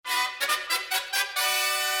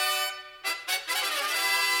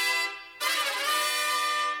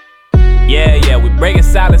Yeah, we breaking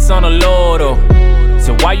silence on the Lord, oh.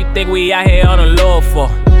 So why you think we out here on the Lord for?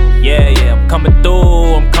 Yeah, I'm coming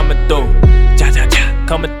through, coming through, I'm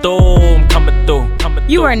coming through.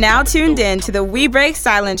 You are now tuned in to the We Break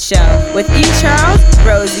Silence Show with E. Charles,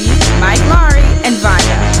 Rosie, Mike Laurie, and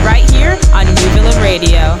Vanya, right here on New Villa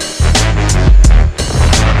Radio.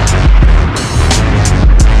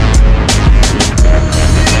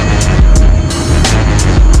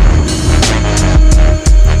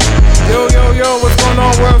 Yo, what's going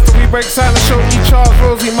on, world? The We Break Silence Show, E. Charles,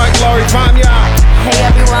 Rosie, Mike Laurie, Vanya. Hey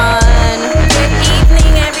everyone. Good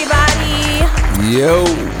evening, everybody. Yo,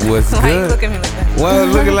 what's Why good? you look at me like that? Well,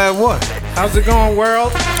 looking like what? How's it going,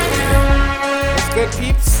 world? What's good,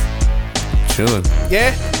 peeps? Chilling.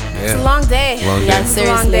 Yeah? It's a long day. Long day. Yeah,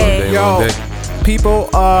 seriously. Yo, people,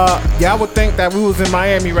 y'all would think that we was in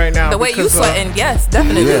Miami right now. The way you because, sweating, yes,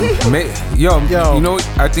 definitely. Yo, you know what?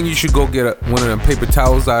 I think you should go get one of them paper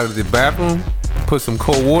towels out of the bathroom, put some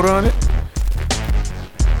cold water on it.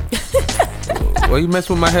 Why you mess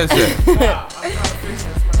with my headset?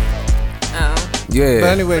 Yeah, But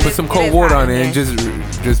anyway, put some cold water on it and just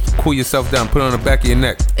cool yourself down. Put it on the back of your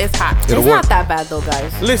neck. It's hot. It'll It's work. not that bad though,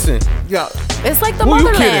 guys. Listen, yo, It's like the Who you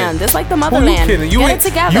motherland. kidding? It's like the who you motherland. kidding? Get it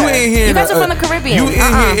together. You ain't here. You guys are from the Caribbean. You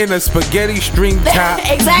in here in a spaghetti string top.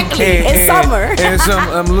 Exactly. It's summer. And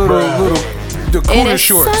some little the cooler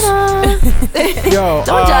shorts. yo.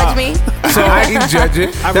 Don't judge me. So I ain't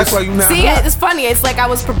judging. That's why you not. See, it's funny. It's like I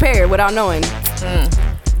was prepared without knowing.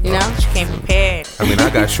 You know? She came prepared. I mean, I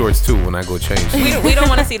got shorts too when I go change. We don't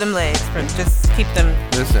want to see them legs. Just keep them.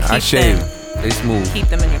 Listen, I shave. They smooth. Keep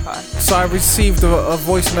them in your car. So I received a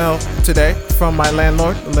voicemail today from my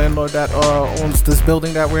landlord, the landlord that owns this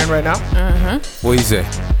building that we're in right now. What you say?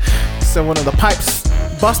 So one of the pipes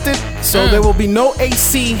busted, so there will be no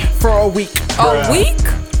AC for a week. A week?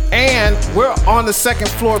 And we're on the second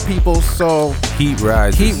floor, people, so Heat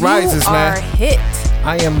rises. heat rises, You man. are hit.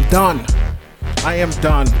 I am done.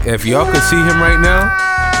 If y'all could see him right now,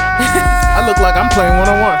 I look like I'm playing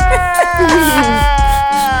one-on-one.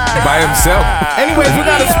 by himself. Anyways, we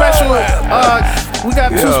got a special, we got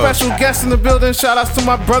two special guests in the building. Shout outs to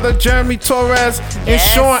my brother Jeremy Torres and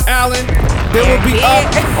Sean Allen. They will be up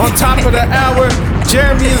on top of the hour.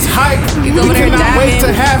 Jeremy is hyped. We over there cannot wait diving.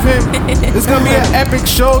 to have him. It's gonna be an epic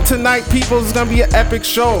show tonight, people. It's gonna be an epic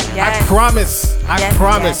show. Yes. I promise. I Yes,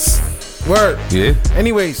 promise. Word. Yeah.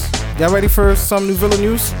 Anyways, y'all ready for some New Villa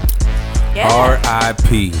news? Yeah.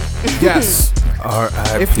 R.I.P. Yes.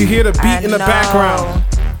 R.I.P. If you hear the beat I in the know. background,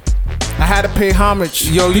 I had to pay homage.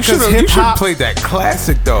 Yo, you should because have played that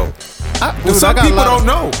classic though. Dude, Some I got a people lot of- don't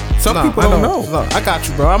know. Some No, people I don't know. No, I got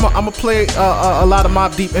you, bro. I'm gonna play a lot of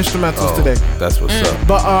Mobb Deep instrumentals today. That's what's up.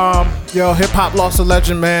 But yo, hip hop lost a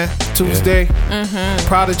legend, man. Tuesday.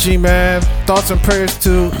 Prodigy, man. Thoughts and prayers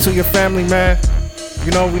to your family, man.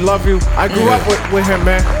 You know we love you. I grew up with him,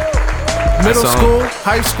 man. Middle song. school,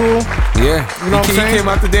 high school. Yeah. You know what I'm he saying? came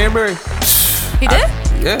out to Danbury. He did?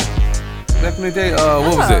 Yeah. Back in the day,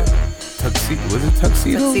 what was it? Tuxedo. Was it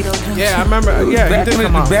Tuxedo? Tuxedo Junction. Yeah, I remember. Yeah, back he did in,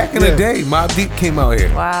 come out. back in Yeah. the day, Mobb Deep came out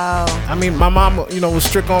here. Wow. I mean, my mom, was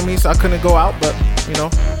strict on me, so I couldn't go out. But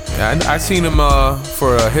Yeah, I seen him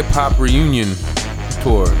for a hip hop reunion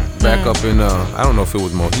tour back up in I don't know if it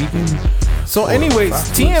was Mohegan. So, Or anyways, Fox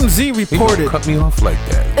TMZ He gonna reported. cut me off like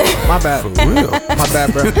that. My bad. For real. My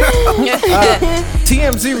bad, bro.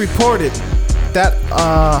 TMZ reported that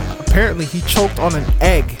apparently he choked on an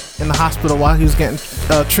egg in the hospital while he was getting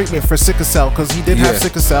treatment for sickle cell because he did have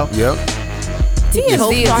sickle cell. Yep.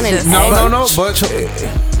 TMZ on an No, but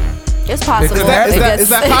It's possible. Is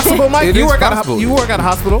that possible, Mike? It You is work possible. at a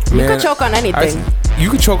hospital. You could choke on anything. You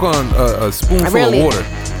could choke on a spoonful Really? of water.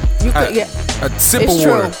 You could, yeah. A sip It's of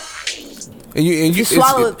true. water. And you You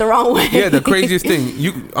swallow it the wrong way. Yeah, the craziest thing,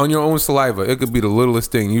 you on your own saliva, it could be the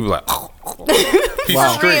littlest thing. You be like, piece of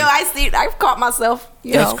For string. real, I've caught myself.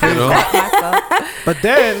 You know. You know? But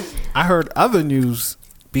then I heard other news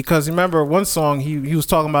because remember one song he was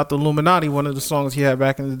talking about the Illuminati, one of the songs he had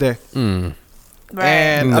back in the day. Right.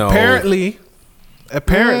 And No. apparently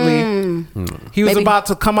he was Maybe. about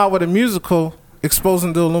to come out with a musical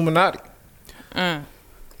exposing the Illuminati.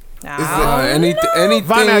 Anything.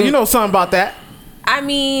 Vanya, you know something about that. I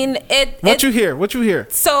mean, What you hear?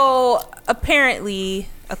 So apparently,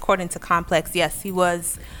 according to Complex, yes, he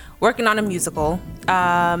was working on a musical,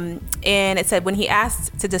 and it said when he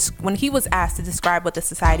was asked to describe what the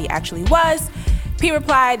society actually was, he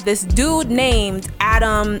replied, "This dude named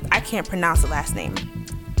Adam, I can't pronounce the last name,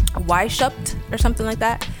 Weishaupt or something like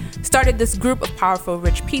that, started this group of powerful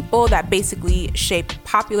rich people that basically shape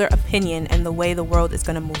popular opinion and the way the world is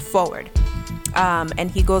going to move forward."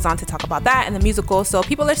 And he goes on to talk about that in the musical. So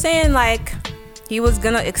people are saying like he was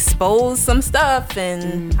gonna expose some stuff,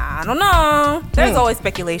 and I don't know. There's always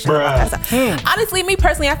speculation about that stuff. Honestly, me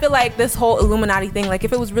personally, I feel like this whole Illuminati thing, like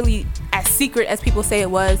if it was really as secret as people say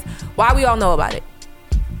it was, why we all know about it?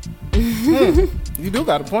 You do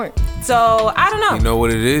got a point. So I don't know. You know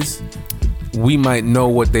what it is? We might know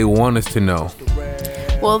what they want us to know.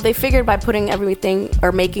 Well, they figured by putting everything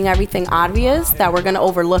or making everything obvious that we're gonna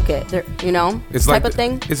overlook it. It's type like of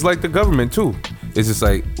thing. It's like the government too. It's just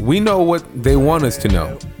like we know what they want us to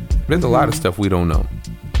know. There's a lot of stuff we don't know.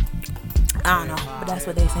 I don't know, but that's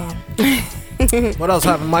what they're saying. What else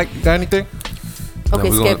happened, Mike? You got anything? Okay,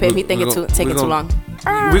 we skip gonna- it. He think it's taking too long.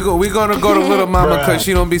 We gonna go to Little Mama because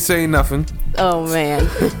she don't be saying nothing. Oh man,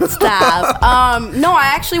 stop. No, I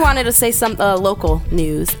actually wanted to say some local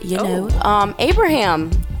news.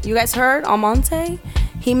 Abraham. You guys heard Almonte?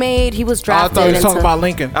 He was I drafted. thought you was talking into- about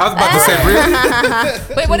Lincoln. I was about to say, really?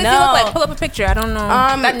 Wait, what does he No. look like? Pull up a picture. I don't know.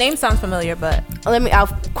 That name sounds familiar, but I'll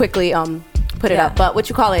quickly put it Yeah. up. But what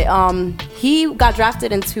you call it? He got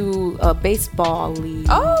drafted into a baseball league.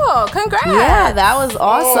 oh, congrats! Yeah, that was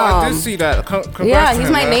awesome. Oh, I did see that. Congrats Yeah, to he's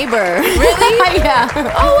him, my man. neighbor. Really? Yeah.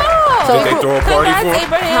 Oh wow! So Did they throw a party Congrats, for him?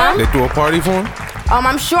 Abraham. They threw a party for him?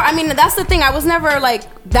 I'm sure. I mean, that's the thing. I was never like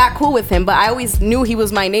that cool with him, but I always knew he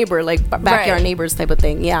was my neighbor, like backyard Right. neighbors type of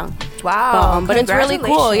thing. Yeah. Wow! But it's really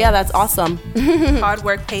cool. Yeah, that's awesome. Hard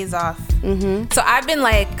work pays off. So I've been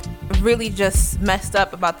like really just messed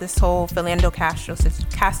up about this whole Philando Castro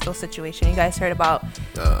situation. You guys heard about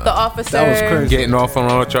the officer? that was crazy. Getting off on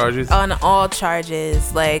all charges? On all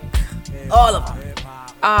charges, like all of them.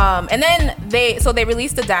 And then they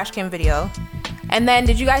released the dash cam video. And then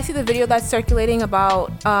did you guys see the video that's circulating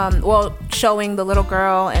about showing the little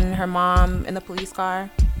girl and her mom in the police car?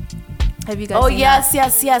 Have you guys Oh seen yes,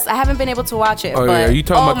 that? yes. I haven't been able to watch it. Oh, but yeah. Are you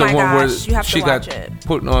talking Oh about the my one gosh, you where have to she got watch it.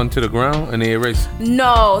 put onto the ground and they erased?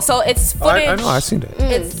 No, so it's footage. I know, I seen that.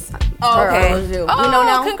 It's okay. We know Oh,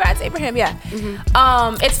 now. congrats, Abraham. Yeah.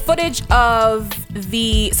 It's footage of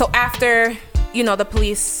after the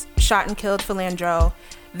police shot and killed Philandro.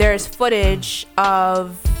 There's footage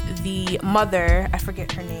of the mother, I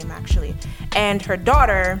forget her name actually, and her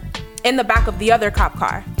daughter in the back of the other cop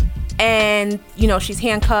car. And, she's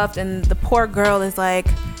handcuffed and the poor girl is like,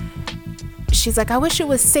 I wish it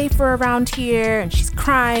was safer around here. And she's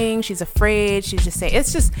crying. She's afraid. She's just saying,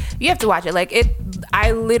 it's just, you have to watch it. Like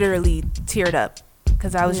I literally teared up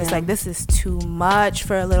because I was just like, this is too much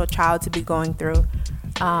for a little child to be going through.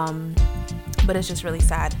 But it's just really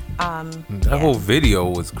sad. That whole video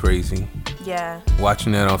was crazy. Yeah.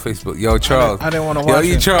 Watching that on Facebook. Yo, Charles. I didn't wanna watch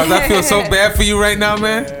it. Charles, I feel so bad for you right now,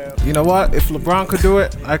 man. You know what? If LeBron could do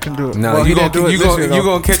it, I can do it. No, Well, you he didn't do it this year, though.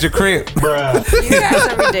 gonna catch a cramp. You guys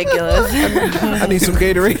are ridiculous. I need some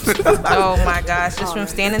Gatorade. Oh my gosh, just from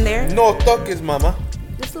standing there. No toques, mama.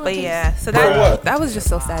 But yeah, so that was just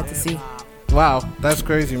so sad to see. Wow, that's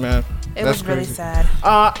crazy, man. It That's was really crazy. sad.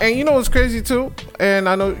 And you know what's crazy too? And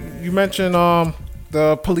I know you mentioned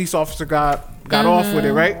the police officer got off with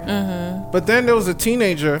it, right? But then there was a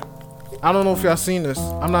teenager. I don't know if y'all seen this.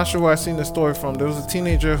 I'm not sure where I seen this story from. There was a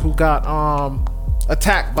teenager who got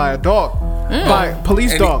attacked by a dog, by a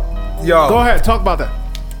police dog. Yo, Go ahead, talk about that.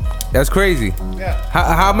 That's crazy. Yeah.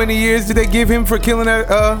 How many years did they give him for killing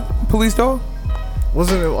that police dog?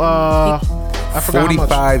 Wasn't it? I forgot 45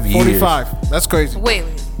 how much. years. 45. That's crazy. Wait.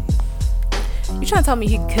 You trying to tell me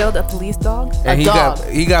he killed a police dog? And he dog.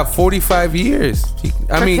 got 45 years.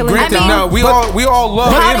 killing Granted, a dog? we all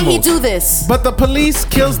love How did he animals. do this? But the police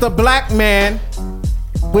kills the black man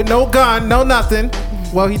with no gun, no nothing.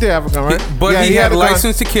 Well, he did have a gun, right? But he had a gun.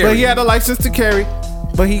 license to carry. But he had a license to carry.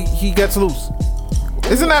 But he gets loose.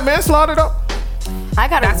 Isn't that manslaughter though? I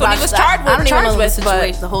gotta That's what he watch was that. charged I don't even know with,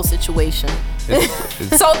 but- the whole situation.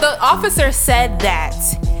 So the officer said that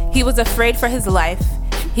he was afraid for his life.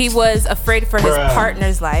 He was afraid for his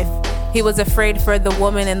partner's life. He was afraid for the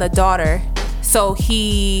woman and the daughter. So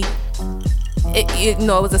it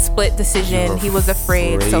was a split decision. He was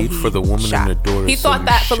afraid, so he for the woman shot. and the daughter, He so thought he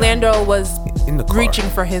that shot Philando was in the car. reaching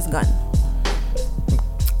for his gun.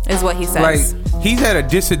 Is what he Like, says. he's at a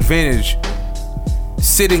disadvantage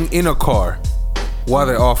sitting in a car while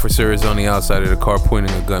the officer is on the outside of the car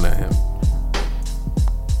pointing a gun at him.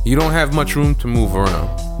 You don't have much room to move around.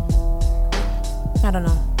 I don't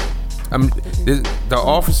know. The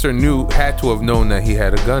officer had to have known that he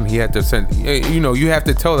had a gun. He had to send, you have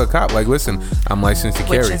to tell the cop, like, listen, I'm licensed to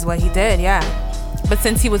carry. Which is what he did, yeah. But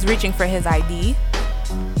since he was reaching for his ID,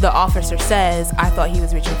 the officer says, I thought he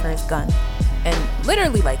was reaching for his gun. And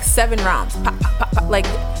literally like 7 rounds. Pop, pop, pop, pop. Like,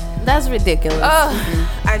 That's ridiculous.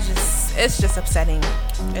 I just, it's just upsetting.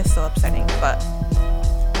 It's so upsetting, but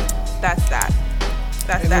that's that.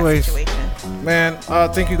 That's Anyways, that situation. Man,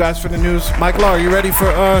 thank you guys for the news. Mike Law, you ready for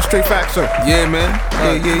Straight Facts, sir? Yeah, man.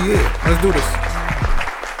 Yeah. Let's do this.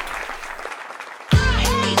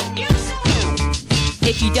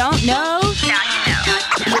 If you don't know,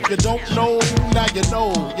 If you don't know, now you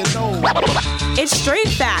know, you know. it's Straight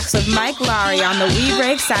Facts with Mike Lowry on the We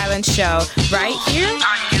Break Silence show, right here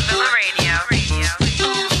on New Villa Radio.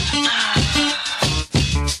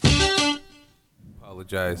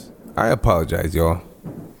 I apologize, y'all.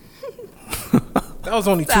 That was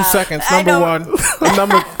only 2 seconds. Number one.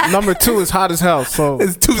 And number two is hot as hell. So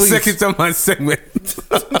It's 2 please, seconds on my segment.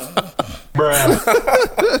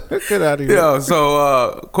 Get out of here. Yo,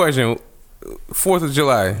 so question: 4th of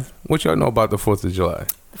July. What y'all know about the 4th of July?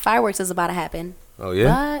 The fireworks is about to happen. Oh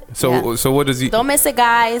yeah. What? So Yeah. so what does he? Don't miss it,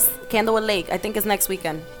 guys. Candlewood Lake. I think it's next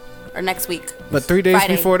weekend or next week. But 3 days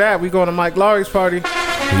Friday. before that, we going to Mike Lowry's party.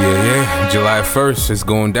 Yeah. July 1st is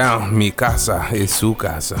going down. Mi casa es su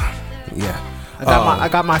casa. Yeah. I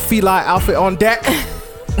got my Feli outfit on deck.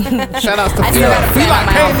 Shout out to I still got a fan Feli on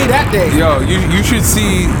my paid me that day. Yo, you should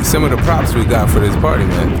see some of the props we got for this party,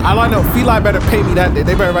 man. All I know, Feli better pay me that day.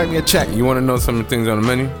 They better write me a check. You want to know some of the things on the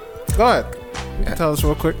menu? Go ahead. You can tell us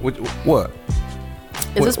real quick. What?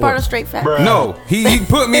 Is this part of Straight Facts? No, he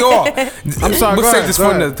put me off. I'm sorry. We'll go save ahead, this go for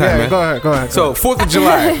ahead. another time, Yeah, man. Go ahead. So 4th of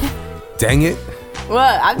July. Dang it.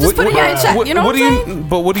 What? I'm just putting you in check. You know what I'm saying?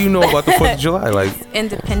 But what do you know about the 4th of July? Like,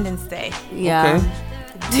 Independence Day. Yeah.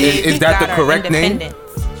 okay. Is that the Got our correct name? independence.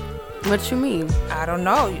 What you mean? I don't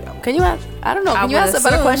know. Can you ask? I don't know. Can you would ask a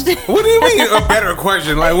better assume. question? What do you mean a better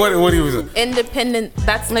question? Like what do you? Independent.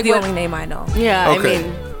 That's Like the what- only name I know. Yeah, Okay. I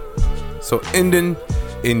mean, So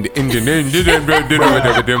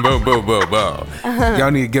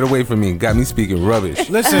y'all need to get away from me. Got me speaking rubbish.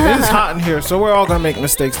 Listen, it's hot in here, so we're all gonna make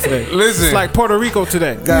mistakes today. Listen. It's like Puerto Rico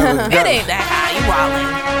today. It ain't that high. You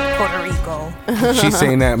wildin'. Puerto Rico. She's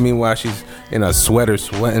saying that meanwhile she's in a sweater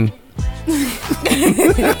sweating.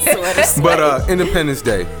 But Independence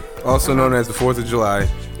Day, also known as the 4th of July,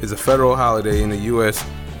 is a federal holiday in the U.S.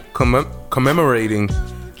 Commemorating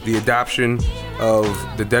the adoption of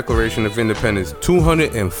the Declaration of Independence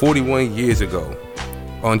 241 years ago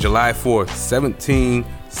on July 4th,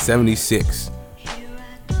 1776.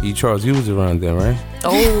 Charles, you was around then, right?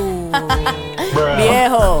 Oh.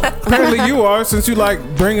 viejo. Apparently you are, since you like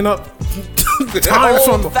bringing up times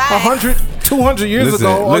from Old facts. 100, 200 years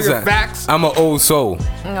ago. All your facts. I'm an old soul.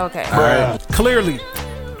 Okay. All right. Clearly.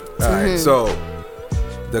 All right, so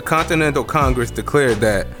the Continental Congress declared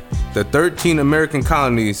that the 13 American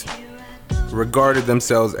colonies regarded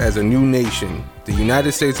themselves as a new nation. The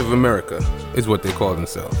United States of America is what they call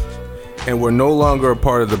themselves, and were no longer a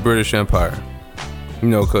part of the British Empire. You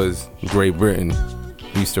know, because Great Britain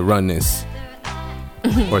used to run this,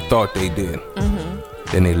 or thought they did.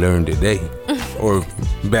 Then they learned today, or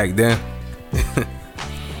back then.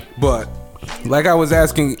 But like I was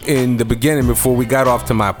asking in the beginning before we got off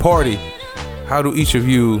to my party, how do each of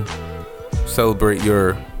you celebrate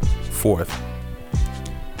your 4th?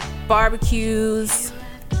 Barbecues.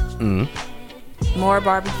 More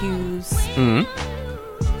barbecues.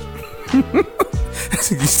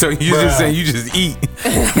 So you just saying you just eat?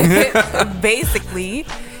 Basically.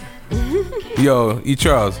 Yo,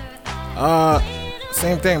 Charles.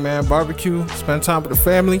 Same thing, man. Barbecue, spend time with the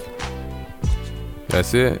family.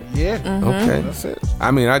 That's it. Yeah. Okay. That's it.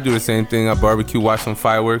 I mean, I do the same thing. I barbecue, watch some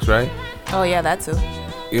fireworks, right? Oh yeah, that too.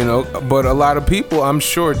 You know, but a lot of people, I'm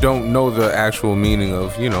sure, don't know the actual meaning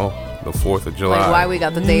of, you know, the 4th of July. Like why we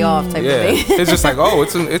got the day off type Yeah, of thing. it's just like, oh,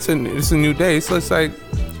 it's a new day. So it's like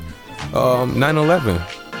 9/11.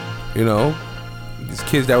 You know, these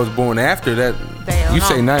kids that was born after that. They don't You know.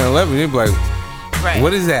 say 9/11, they'd be like, Right.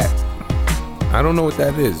 what is that? I don't know what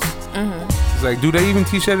that is. It's like, do they even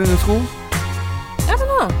teach that in the schools? I don't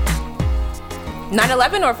know.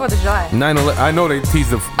 9/11 or 4th of July? 9/11. I know they teach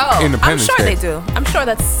the Oh, I'm Independence sure Day. they do. I'm sure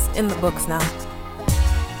that's in the books now.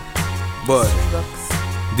 But Books.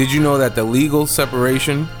 did you know that the legal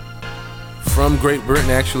separation from Great Britain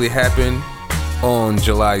actually happened on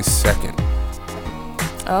July 2nd?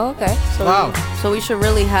 Oh, okay. So, Wow. So we should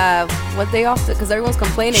really have what day off? Because everyone's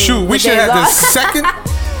complaining. Shoot, we what should day is have the off. 2nd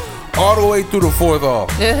all the way through the 4th off.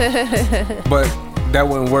 But that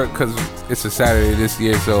wouldn't work because it's a Saturday this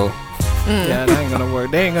year, so. Yeah, that ain't gonna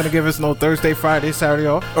work. They ain't gonna give us no Thursday, Friday, Saturday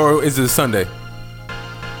off. Or is it Sunday?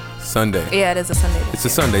 Sunday. Yeah, it is a Sunday. this It's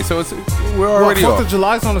a year. Sunday, so we're already 4th off. of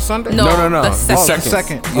July's on a Sunday? No. No. the The second. Oh, the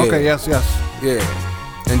second. second. Yeah. Okay, yes.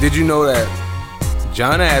 Yeah. And did you know that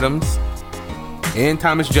John Adams and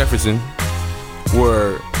Thomas Jefferson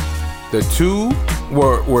were the two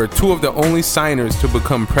were two of the only signers to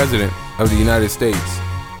become president of the United States.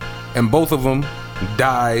 And both of them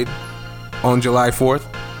died on July 4th.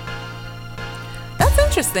 That's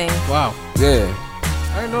interesting. Wow. Yeah.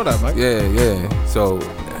 I didn't know that, Mike. Yeah. So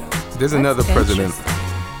there's another president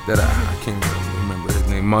that I can't remember his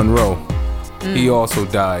name, Monroe. He also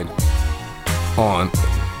died on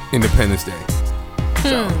Independence Day.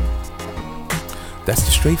 So that's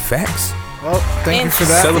the straight facts. Well, thank you for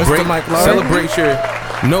that, Celebrate, Mr. Mike Laurie.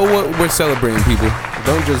 celebrate know what we're celebrating, people.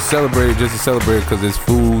 Don't just celebrate it just to celebrate it because it's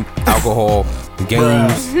food, alcohol,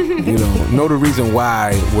 games. Know the reason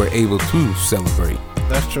why we're able to celebrate.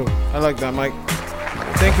 That's true. I like that, Mike.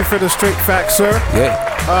 Thank you for the straight facts, sir.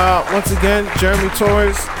 Yeah. Once again, Jeremy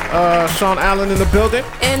Torres, Sean Allen in the building.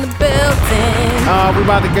 In the building. We're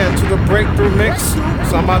about to get into the breakthrough mix,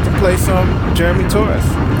 so I'm about to play some Jeremy Torres.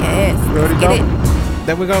 Yes. You already get know. it.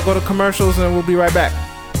 Then we're gonna go to commercials and we'll be right back.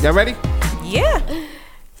 Y'all ready? Yeah.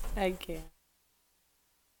 I can't.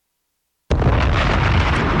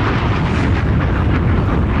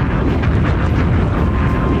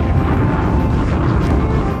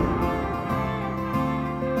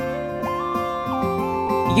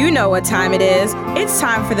 You know what time it is. It's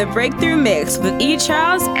time for the Breakthrough Mix with E.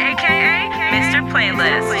 Charles, aka Mr.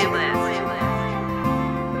 Playlist.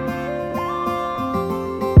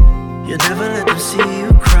 You never let them see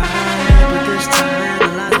you cry, but this time the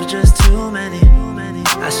lies were just too many.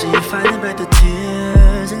 I see you fighting back the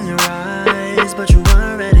tears in your eyes, but you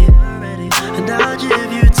weren't ready. And I'll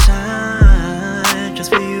give you time, just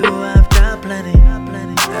for you I've got plenty.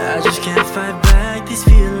 I just can't fight back these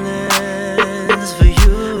feelings for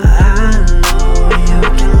you. I know you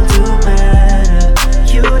can do better.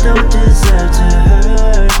 You don't deserve to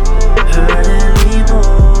hurt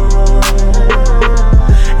anymore.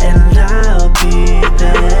 And I'll be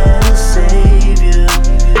there to save you.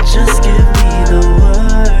 Just give me the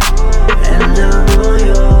word, and I'm all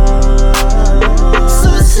yours.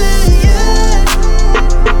 So say yeah.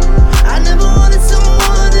 I never wanted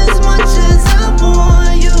someone as much as I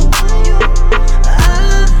want you.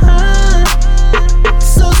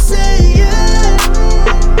 So say yeah.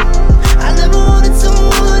 I never wanted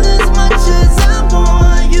someone as much as I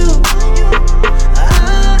want you.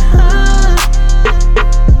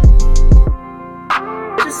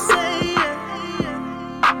 Just say yeah.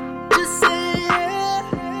 Just say yeah.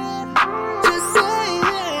 Just say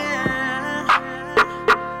yeah.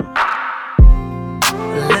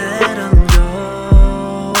 Let 'em go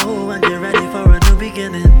and get ready for a new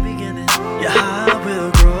beginning. Your heart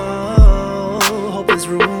will grow. Hope there's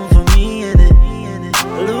room for me in it.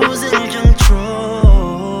 Losing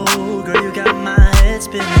control, girl, you got my head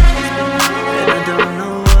spinning, and I don't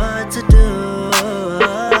know what to do.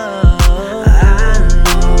 I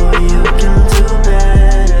know you can do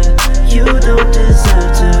better. You don't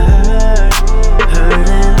deserve to hurt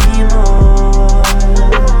anymore.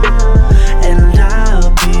 And I'll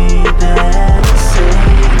be there to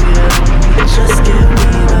save you. Just give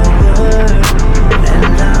me the word,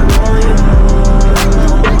 and I'm all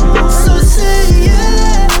yours. So say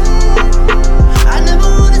yeah. I never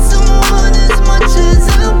wanted someone as much as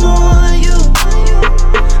I want you.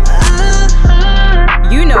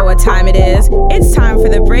 You know what time it is. It's time for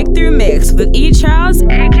the Breakthrough Mix with E. Charles,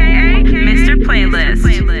 aka Mr. Playlist.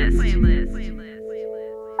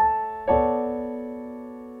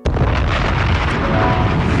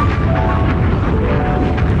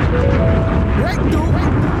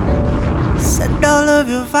 Send all of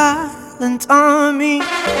your violence on me.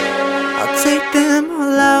 I'll take them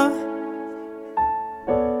all out.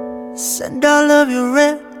 Send all of your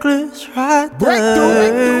reckless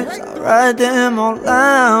riders. I'll ride them all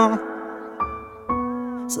out.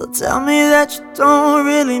 So tell me that you don't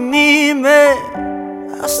really need me.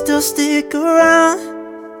 I'll still stick around.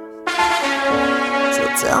 So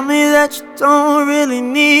tell me that you don't really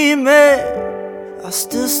need me. I'll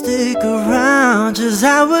still stick around, 'cause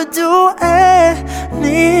I would do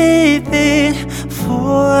anything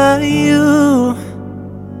for you,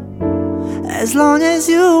 as long as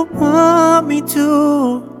you want me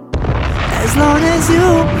to. As long as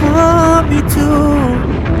you want me to.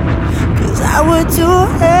 'Cause I would do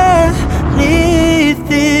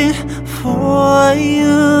anything for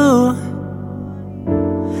you,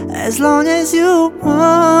 as long as you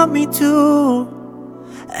want me to.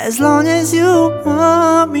 As long as you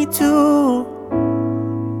want me to.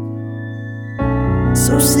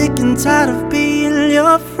 So sick and tired of being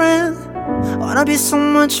your friend. Wanna be so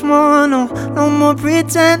much more, no more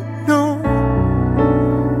pretend, no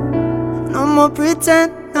more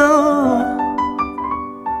pretend, no.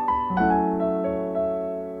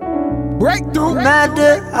 Breakthrough. No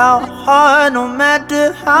matter how hard, no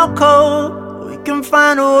matter how cold, we can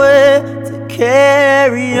find a way to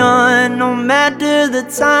carry on. No matter the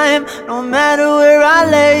time, no matter where I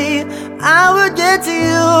lay, I will get to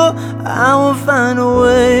you, I will find a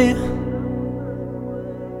way.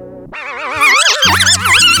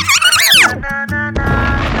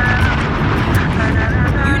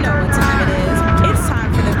 You know what time it is. It's time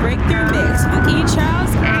for the Breakthrough Mix with E.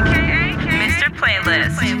 Charles, aka Mr.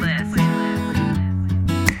 Playlist.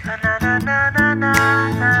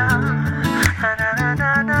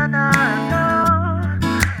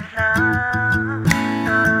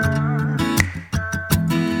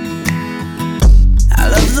 I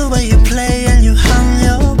love the way you play and you hum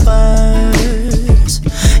your bars.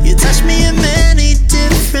 You touch me in many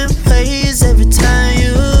different ways every time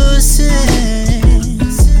you sing.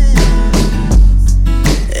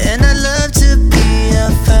 And I love to be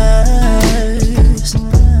your first,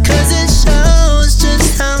 'cause it shows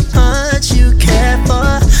just how much you care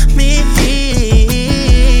for me.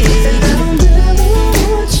 And I never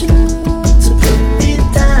want you to put me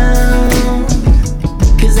down,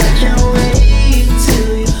 'cause I can't wait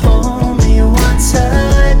till you hold me once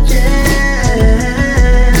again.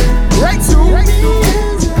 Breakthrough.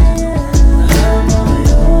 I'm all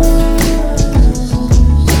yours.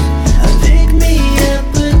 Pick me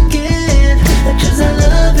up again, 'cause I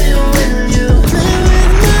love it when you play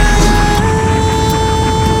with my heart.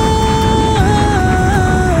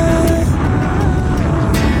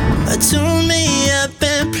 Tune me up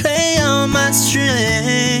and play on my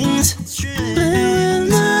strings. Play with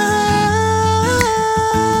my heart.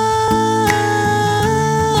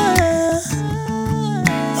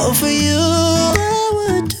 Oh, for you, I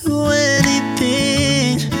would do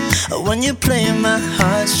anything when you play my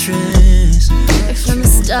heartstrings. From the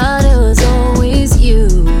start, it was always you.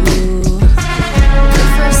 The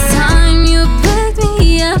first time you picked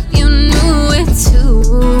me up, you knew it too.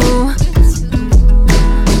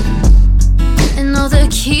 And all the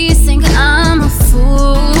keys think I'm a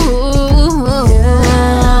fool,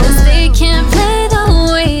 'cause they can't play the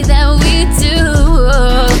way that we do.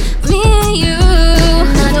 Me and you,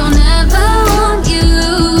 I don't ever want you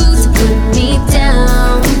to put me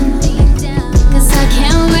down, 'cause I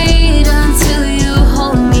can't wait until you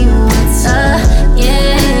hold me once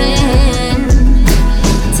again.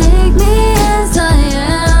 Take me as I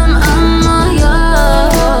am, I'm all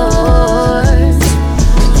yours.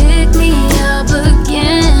 Pick me up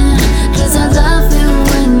again, 'cause I love it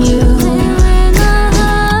when you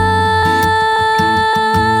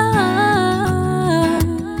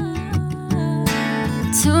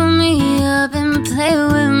tune me up and play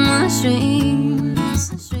with my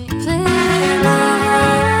strings. Play with my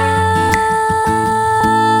heart.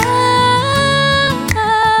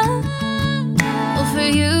 Oh, for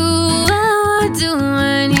you, I would do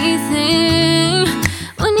anything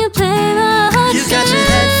when you play my heart. You got your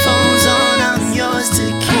headphones on, I'm yours to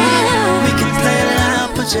keep. We can play loud,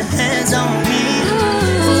 put your hands on me.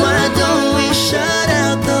 Why don't we shut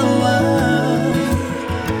out the world?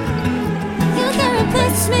 You can't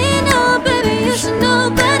replace me, no, baby, you should know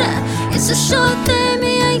better. It's a short thing,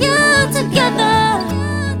 me and you together.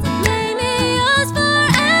 Make me yours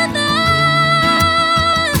forever.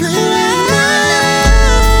 Play with my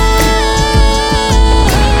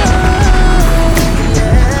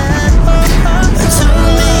heart.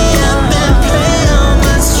 Tune me up and play on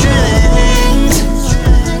my strings.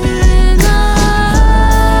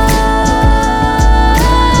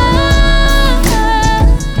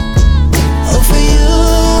 Oh, for you,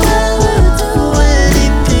 I would do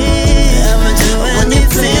anything. I would do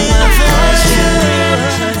anything.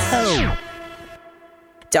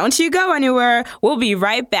 Don't you go anywhere. We'll be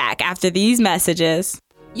right back after these messages.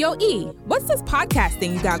 Yo, E, what's this podcast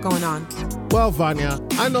thing you got going on? Well, Vanya,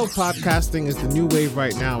 I know podcasting is the new wave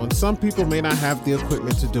right now, and some people may not have the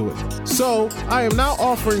equipment to do it. So, I am now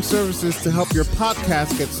offering services to help your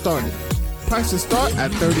podcast get started. Prices start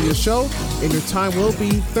at $30 a show, and your time will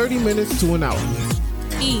be 30 minutes to an hour.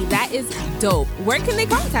 E, that is dope. Where can they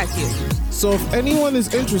contact you? So if anyone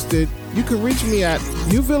is interested, you can reach me at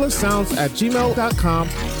newvillasounds@gmail.com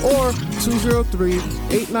or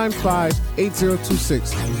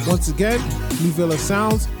 203-895-8026. Once again,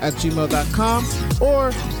 newvillasounds@gmail.com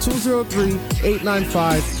or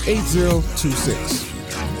 203-895-8026.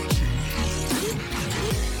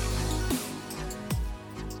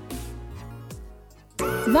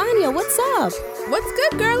 Vanya, what's up? What's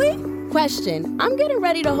good, girlie? Question. I'm getting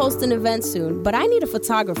ready to host an event soon, but I need a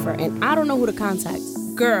photographer and I don't know who to contact.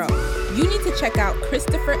 Girl, you need to check out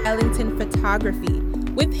Christopher Ellington Photography.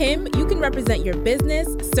 With him, you can represent your business,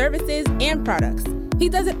 services, and products. He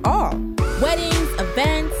does it all. Weddings,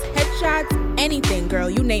 events, headshots, anything, girl,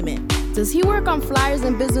 you name it. Does he work on flyers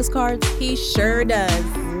and business cards? He sure does.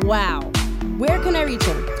 Wow. Where can I reach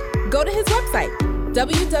him? Go to his website,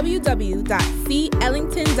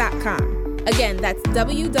 www.cellington.com. Again, that's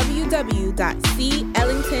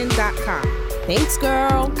www.cellington.com. Thanks,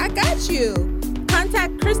 girl. I got you.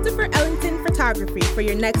 Contact Christopher Ellington Photography for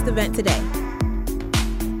your next event today.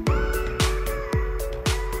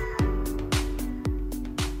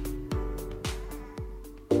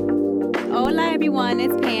 Hola everyone,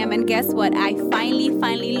 it's Pam, and guess what? I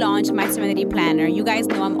finally launched my Serenity Planner. You guys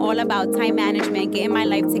know I'm all about time management, getting my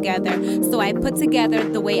life together. So I put together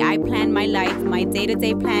the way I plan my life, my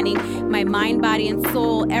day-to-day planning, my mind, body, and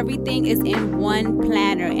soul. Everything is in one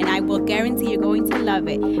planner, and I will guarantee you're going to love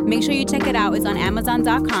it. Make sure you check it out. It's on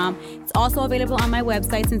Amazon.com. It's also available on my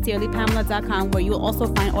website, sincerelypamela.com, where you'll also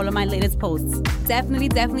find all of my latest posts.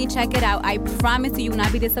 Definitely check it out. I promise you will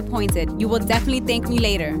not be disappointed. You will definitely thank me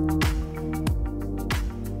later.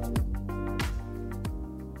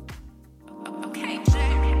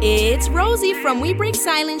 It's Rosie from We Break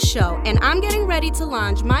Silence Show, and I'm getting ready to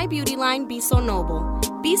launch my beauty line, Be So Noble.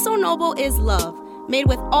 Be So Noble is love, made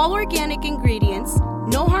with all organic ingredients,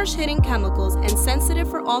 no harsh hitting chemicals, and sensitive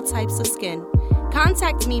for all types of skin.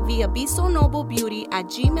 Contact me via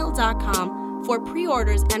besonoblebeauty@gmail.com for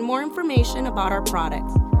pre-orders and more information about our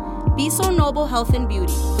products. Be So Noble Health and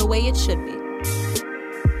Beauty, the way it should be.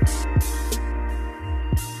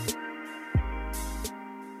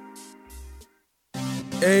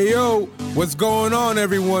 Hey yo, what's going on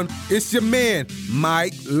everyone? It's your man,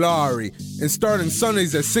 Mike Laurie. And starting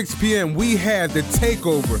Sundays at 6 p.m., we have The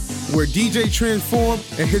Takeover, where DJ Transform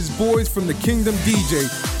and his boys from the Kingdom DJ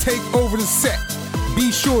take over the set.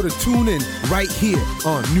 Be sure to tune in right here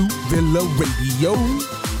on New Villa Radio.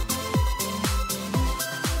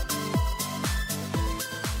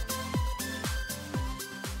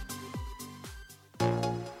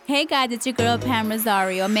 Hey guys, it's your girl Pam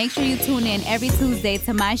Rosario. Make sure you tune in every Tuesday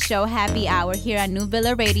to my show Happy Hour here on New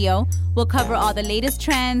Villa Radio. We'll cover all the latest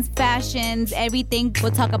trends, fashions, everything.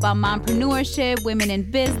 We'll talk about mompreneurship, women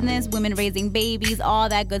in business, women raising babies, all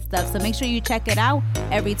that good stuff. So make sure you check it out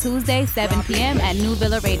every Tuesday, 7 p.m. at New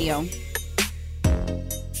Villa Radio. New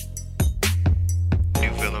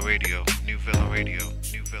Villa Radio, New Villa Radio,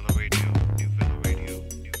 New Villa Radio, New Villa Radio,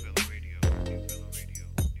 New Villa Radio, New Villa Radio,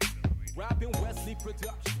 Robin Wesley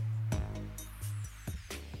Production.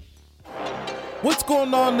 What's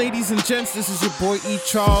going on, ladies and gents? This is your boy E.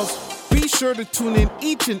 Charles. Be sure to tune in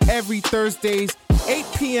each and every Thursdays, 8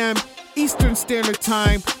 p.m. Eastern Standard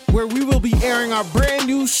Time, where we will be airing our brand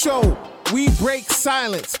new show, We Break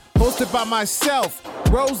Silence, hosted by myself,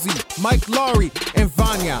 Rosie, Mike Laurie, and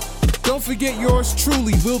Vanya. Don't forget yours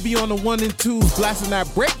truly will be on the 1 and 2s, blasting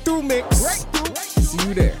that breakthrough mix. See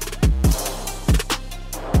you there.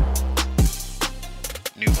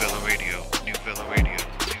 New Villa Radio, New Villa Radio.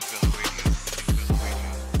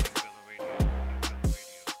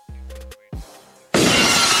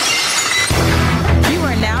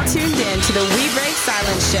 Now tuned in to the We Break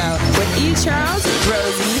Silence Show with E. Charles,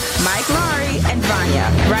 Rosie, Mike Laurie, and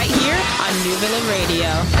Vanya, right here on New Villa Radio.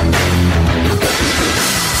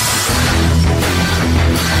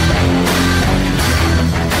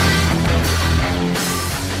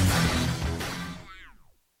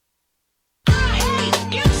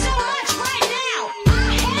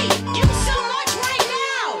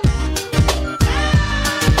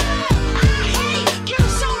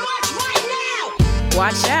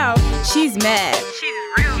 Watch out, she's mad. She's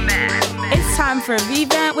real mad. It's time for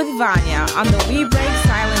V-Vent with Vanya on the We Break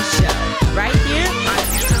Silence Show, right here on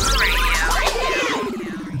New Villa Radio.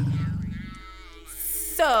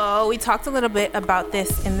 So we talked a little bit about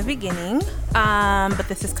this in the beginning, but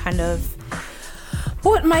this is kind of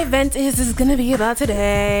what my vent is going to be about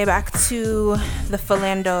today. Back to the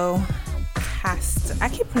Philando Castile. I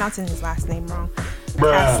keep pronouncing his last name wrong.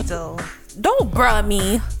 Castile. Don't bruh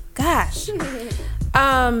me. Gosh.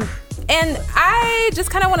 And I just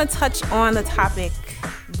kind of want to touch on the topic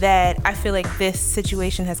that I feel like this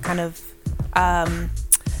situation has kind of,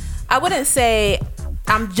 I wouldn't say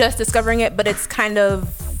I'm just discovering it, but it's kind of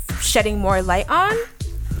shedding more light on,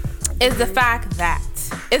 is the fact that,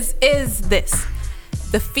 is this,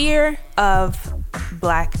 the fear of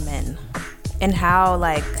black men and how,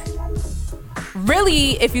 like,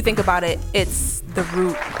 really, if you think about it, it's the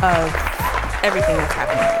root of everything that's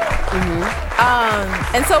happening.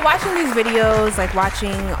 And so watching these videos, like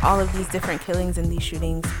watching all of these different killings and these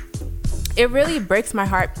shootings, it really breaks my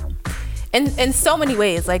heart in so many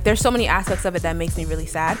ways. Like, there's so many aspects of it that makes me really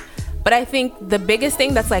sad. But I think the biggest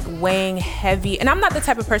thing that's like weighing heavy, and I'm not the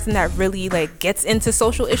type of person that really like gets into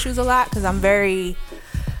social issues a lot, because I'm very,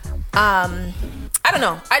 I don't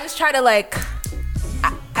know. I just try to like,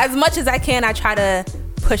 as much as I can, I try to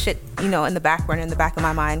push it, you know, in the back burner, in the back of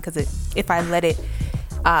my mind, because if I let it,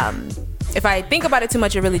 if I think about it too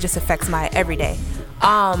much, it really just affects my everyday.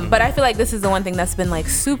 But I feel like this is the one thing that's been like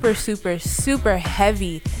super, super, super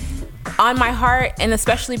heavy on my heart, and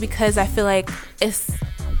especially because I feel like there's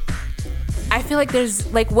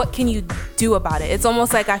like, what can you do about it? It's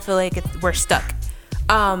almost like I feel like we're stuck.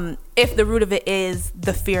 If the root of it is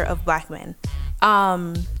the fear of black men.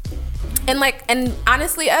 And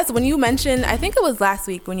honestly, when you mentioned, I think it was last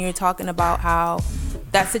week when you were talking about how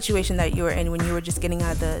that situation that you were in when you were just getting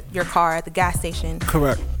out of your car at the gas station.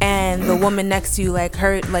 Correct. And the woman next to you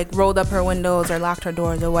rolled up her windows or locked her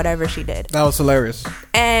doors or whatever she did. That was hilarious.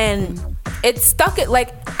 And it stuck it,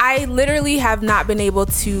 like, I literally have not been able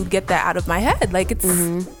to get that out of my head. Like, it's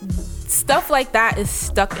stuff like that is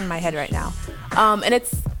stuck in my head right now. And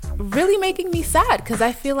it's really making me sad, because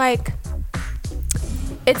I feel like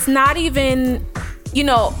it's not even, you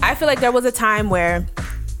know, I feel like there was a time where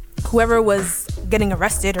whoever was getting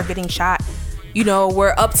arrested or getting shot, you know,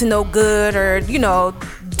 were up to no good, or, you know,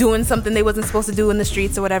 doing something they wasn't supposed to do in the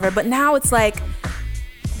streets or whatever. But now it's like,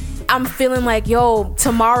 I'm feeling like, yo,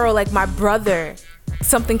 tomorrow, like, my brother,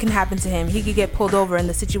 something can happen to him. He could get pulled over, and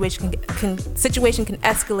the situation can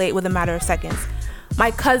escalate with a matter of seconds.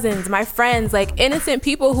 My cousins, my friends, like, innocent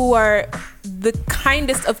people who are the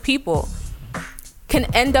kindest of people can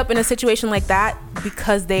end up in a situation like that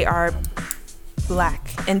because they are black,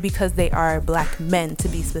 and because they are black men, to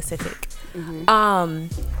be specific. And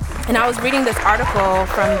I was reading this article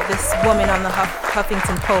from this woman on the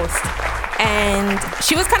Huffington Post, and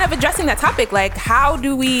she was kind of addressing that topic, like, how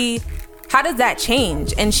does that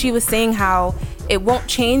change? And she was saying how it won't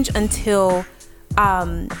change until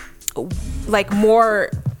like more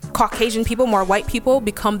Caucasian people, more white people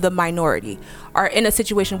become the minority, are in a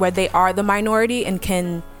situation where they are the minority and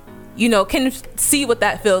can see what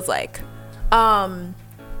that feels like.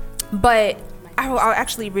 But I'll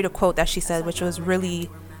actually read a quote that she said, which was really,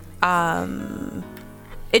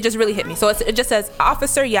 it just really hit me. So it just says,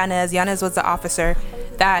 Officer Yanez was the officer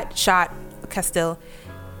that shot Castile.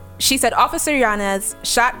 She said, Officer Yanez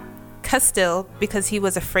shot Castile because he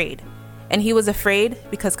was afraid. And he was afraid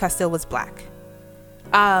because Castile was black.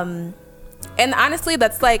 And honestly,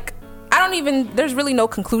 that's like, there's really no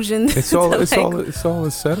conclusion. It's all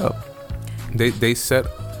a setup. They set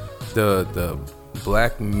the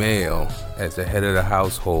black male as the head of the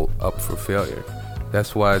household up for failure.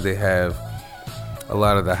 That's why they have a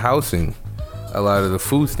lot of the housing, a lot of the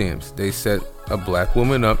food stamps. They set a black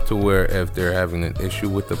woman up to where if they're having an issue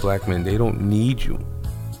with the black men, they don't need you.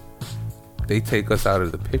 They take us out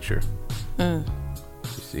of the picture. You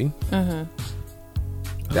see?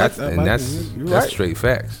 That's right. Straight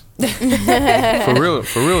facts. for real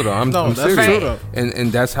though. I'm serious. Right.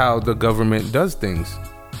 And that's how the government does things.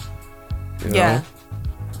 You know?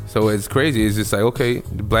 So it's crazy. It's just like, okay,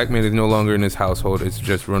 the black man is no longer in his household. It's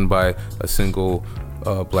just run by a single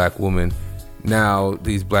black woman. Now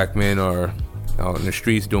these black men are out in the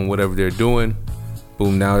streets doing whatever they're doing.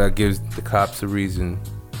 Boom, now that gives the cops a reason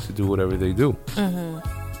to do whatever they do.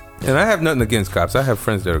 And I have nothing against cops. I have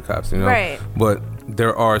friends that are cops, you know? Right. But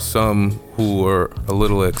there are some who are a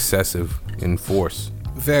little excessive in force.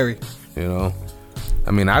 Very. You know?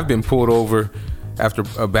 I mean, I've been pulled over after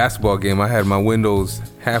a basketball game. I had my windows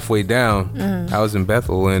halfway down. I was in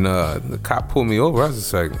Bethel, and the cop pulled me over. I was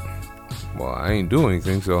just like, well, I ain't doing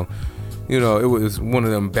anything. So, you know, it was one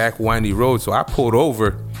of them back windy roads. So I pulled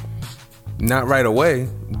over, not right away,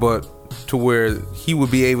 but to where he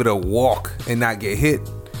would be able to walk and not get hit.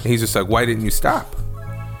 And he's just like, why didn't you stop?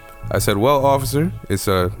 I said, well, officer, it's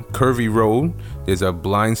a curvy road. There's a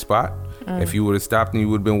blind spot. If you would have stopped and you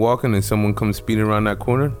would have been walking and someone comes speeding around that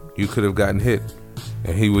corner, you could have gotten hit.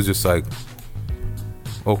 And he was just like,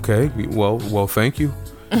 okay, well, thank you.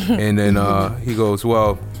 And then he goes,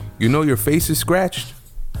 well, you know your face is scratched?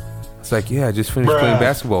 It's like, yeah, I just finished playing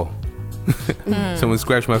basketball. Someone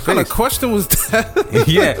scratched my face. What kind of question was that?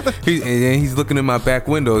 Yeah. And then he's looking in my back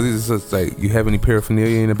window. He's just like, you have any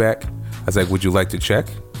paraphernalia in the back? I was like, would you like to check?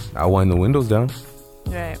 I'll wind the windows down.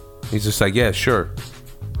 Right. He's just like, yeah, sure.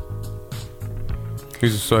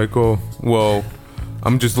 He's just like, oh, well,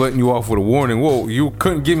 I'm just letting you off with a warning. Whoa, you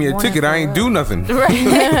couldn't give me a ticket. I ain't do nothing.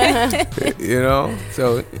 Right. You know?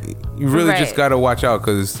 So you really just got to watch out,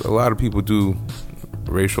 because a lot of people do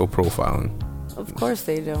racial profiling. Of course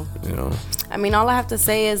they do. You know? I mean, all I have to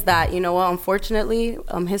say is that, you know what, unfortunately,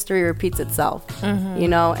 history repeats itself, you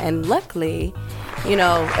know, and luckily, you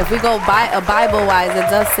know, if we go by a Bible-wise, it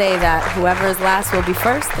does say that whoever is last will be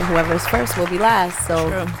first, and whoever is first will be last.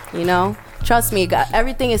 So, you know, trust me, God,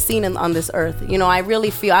 everything is seen on this earth. You know, I really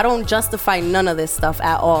feel, I don't justify none of this stuff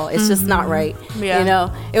at all. It's just not right. Yeah. You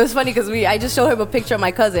know, it was funny because I just showed him a picture of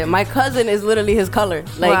my cousin. My cousin is literally his color.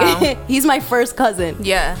 Like, he's my first cousin.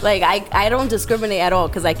 Yeah. Like, I don't discriminate at all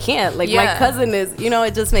because I can't. Like, my cousin is, you know,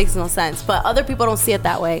 it just makes no sense. But other people don't see it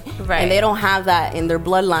that way. Right. And they don't have that in their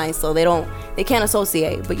bloodline, so they can't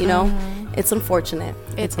associate. But, you know, it's unfortunate.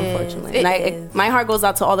 It's unfortunate. And my heart goes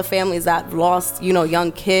out to all the families that lost, you know,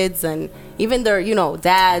 young kids and even their, you know,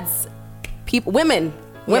 dads, people, women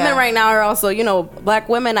right now are also, you know, black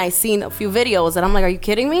women. I seen a few videos and I'm like, are you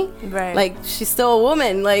kidding me? Right. Like, she's still a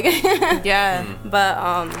woman. Like, yeah. But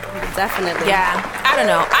definitely. Yeah. I don't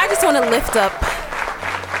know. I just want to lift up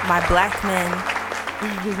my black men.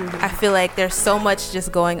 I feel like there's so much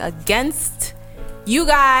just going against you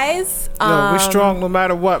guys. Yo, we're strong no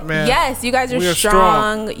matter what, man. Yes, you guys are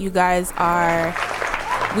strong. You guys are.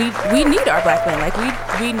 We need our black men. Like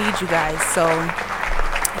we need you guys. So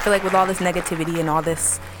I feel like with all this negativity and all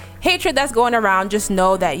this hatred that's going around, just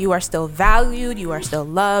know that you are still valued. You are still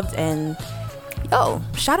loved. And yo,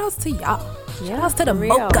 shout outs to y'all. Shout outs to the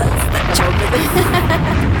mochas.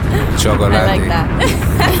 Chocolate. I like that.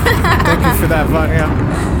 Thank you for that, Vanya.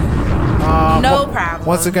 No problem.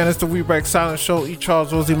 Once again, it's the We Break Silence Show. E.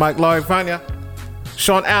 Charles, Rosie, Mike, Laurie, Vanya.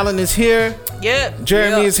 Sean Allen is here. Yep.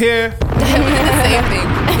 Jeremy is here. Same thing.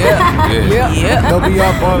 Yeah. They'll be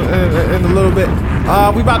up in a little bit.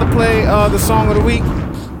 We about to play the song of the week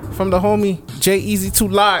from the homie J-Eazy 2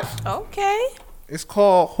 Live. Okay. It's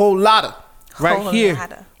called Whole Lotta. Right Whole here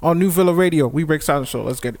Lotta. on New Villa Radio. We Break Silence Show.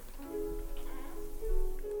 Let's get it.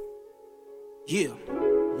 Yeah.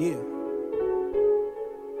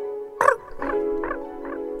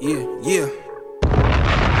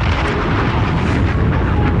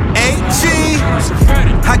 AG,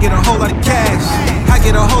 I get a whole lot of cash. I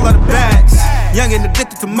get a whole lot of bags. Young and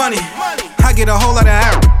addicted to money. I get a whole lot of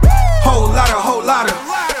arrow. Whole lot of.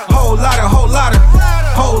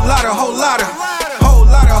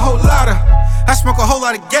 I smoke a whole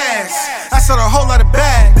lot of gas. I sell a whole lot of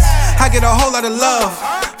bags. I get a whole lot of love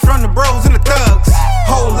from the bros and the thugs.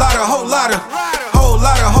 Whole lot of.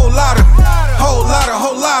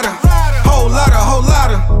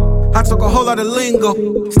 I took a whole lot of lingo,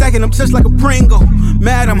 stacking them just like a Pringle.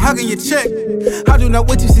 Mad, I'm hugging your chick. I do not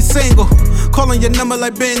want you to single. Calling your number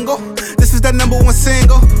like bingo. This is that #1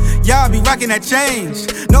 single. Y'all be rocking that change.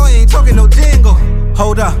 No, I ain't talking no jingle.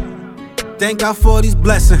 Hold up. Thank God for these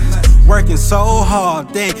blessings. Working so hard,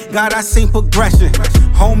 thank God I seen progression.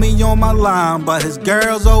 Homie on my line, but his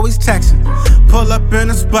girl's always texting. Pull up in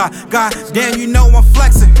the spot, god damn, you know I'm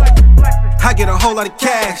flexing. I get a whole lot of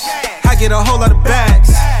cash, I get a whole lot of bags.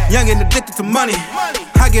 Young and addicted to money,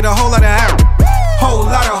 I get a whole lot of arrow. Whole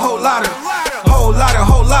lot of.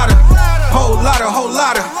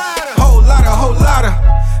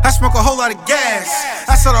 I smoke a whole lot of gas,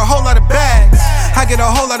 I sell a whole lot of bags. I get a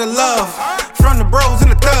whole lot of love from the bros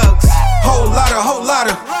and the thugs. Whole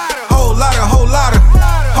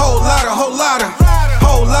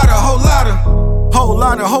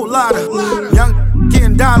lot of. Young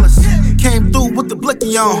getting dollars. Came through with the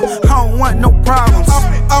blicky on. I don't want no problems.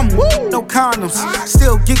 No condoms.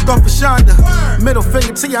 Still geeked off of Shonda. Middle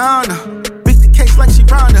finger to your honor. Beat the case like she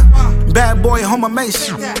Rhonda. Bad boy home, I made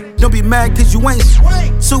shit. Don't be mad cause you ain't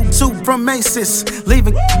Two from Macy's.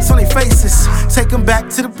 Leaving on their faces. Take them back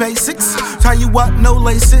to the basics. Tie you up, no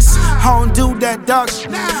laces. I don't do that dog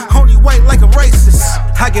shit. Only white like a racist.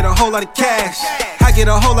 I get a whole lot of cash. I get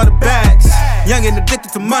a whole lot of bags. Young and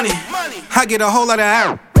addicted to money. I get a whole lot of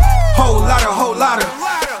arrow. Whole lot of.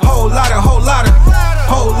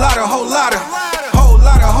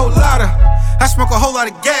 I smoke a whole lot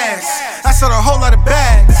of gas. I sell a whole lot of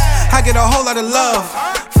bags. I get a whole lot of love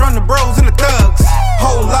from the bros and the thugs.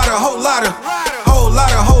 Whole lot of.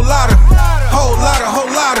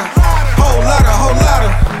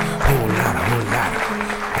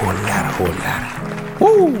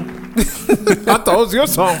 Woo! I thought it was your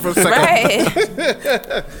song for a second.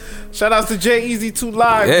 Right. Shout outs to J-Eazy 2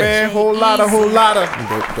 Live, Yeah. man. Whole lotta.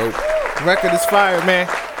 Dope. Record is fire, man.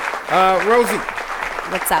 Rosie,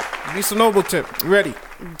 What's up? Be So Noble tip. Ready?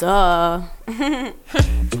 Duh.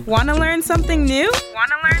 Want to learn something new?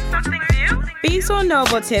 Be So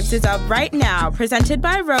Noble Tips is up right now, presented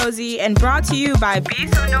by Rosie and brought to you by Be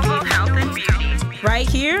So Noble Health and Beauty, right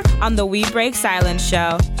here on the We Break Silence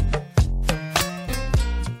Show.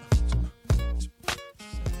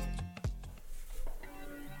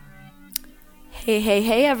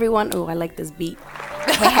 Hey, everyone. Oh, I like this beat.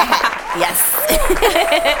 Yes.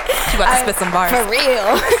 She about to spit some bars. For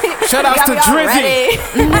real. Shout outs to Drizzy.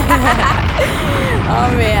 Oh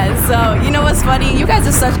man, so you know what's funny? You guys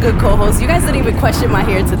are such good co-hosts. You guys didn't even question my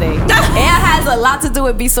hair today. It has a lot to do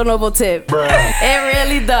with Be So Noble tip. Bruh. It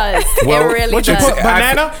really does. Well, it really what does. you put,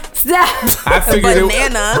 banana? I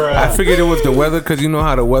figured it was the weather, because you know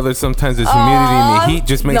how the weather sometimes there's humidity and the heat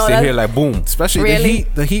just makes the hair like boom. Especially Really?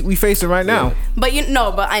 the heat we facing right now. But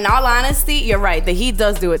but in all honesty, you're right. The heat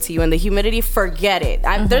does do it to you, and the humidity, forget it.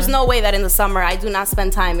 There's no way that in the summer I do not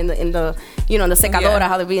spend time in the in the secadora,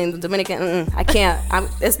 how they be in the Dominican. I can't.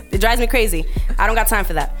 It drives me crazy. I don't got time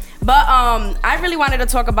for that. But I really wanted to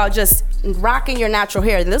talk about just rocking your natural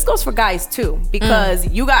hair. And this goes for guys too, because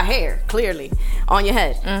you got hair clearly on your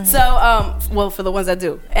head. So well, for the ones that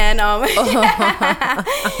do. And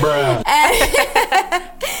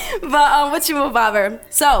but what you move over.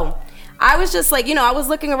 So I was just like, I was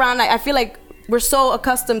looking around. I feel like we're so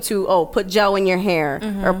accustomed to put gel in your hair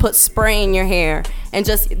or put spray in your hair, and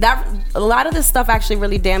just that a lot of this stuff actually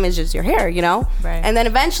really damages your hair, Right. And then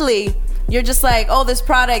eventually you're just like, this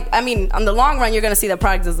product, I mean, on the long run, you're going to see that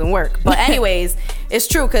product doesn't work. But anyways, it's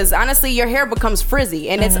true, because honestly, your hair becomes frizzy.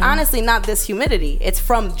 And it's honestly not this humidity. It's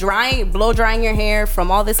from blow drying your hair,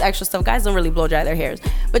 from all this extra stuff. Guys don't really blow dry their hairs.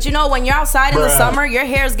 But when you're outside in the summer, your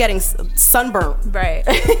hair is getting sunburned. Right.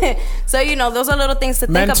 So, those are little things to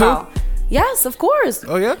think about. Yes, of course.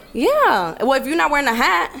 Oh, yeah? Yeah. Well, if you're not wearing a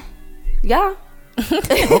hat, yeah.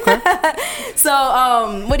 Okay. So,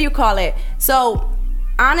 what do you call it? So,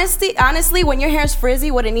 honestly, when your hair's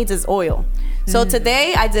frizzy, what it needs is oil. So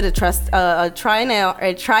today I did a trial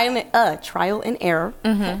and error.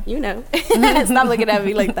 Stop looking at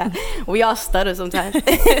me like that. We all stutter sometimes.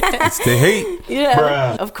 It's the hate.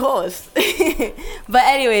 Yeah, of course. But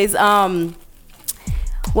anyways,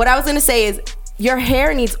 what I was gonna say is your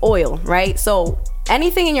hair needs oil, right? So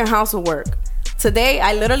anything in your house will work. Today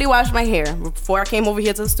I literally washed my hair before I came over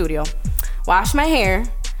here to the studio. Washed my hair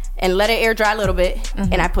and let it air dry a little bit,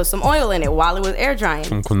 and I put some oil in it while it was air drying.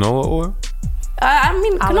 Some canola oil?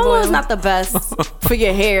 Canola oil is not the best for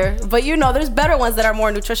your hair, but there's better ones that are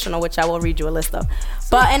more nutritional, which I will read you a list of.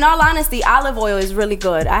 But in all honesty, olive oil is really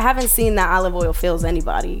good. I haven't seen that olive oil fails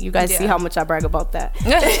anybody. You guys see how much I brag about that.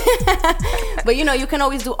 But you can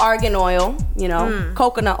always do argan oil,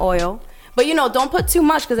 coconut oil. But don't put too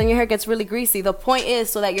much, because then your hair gets really greasy. The point is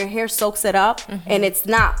so that your hair soaks it up and it's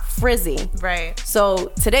not frizzy. Right.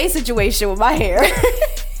 So today's situation with my hair,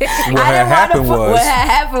 what had happened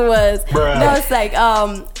was, no, it's like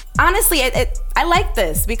honestly, I like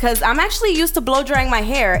this because I'm actually used to blow drying my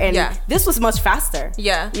hair, and this was much faster.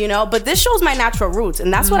 Yeah. But this shows my natural roots,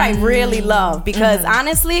 and that's what I really love, because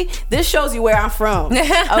honestly, this shows you where I'm from. Okay?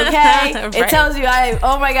 Right. It tells you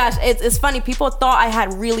oh my gosh, it's funny. People thought I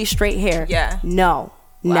had really straight hair. Yeah. No,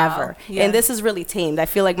 never. Yeah. And this is really tamed. I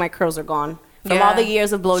feel like my curls are gone. From all the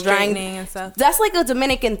years of blow drying and stuff. That's like a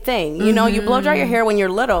Dominican thing. You blow dry your hair when you're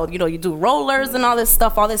little. You do rollers and all this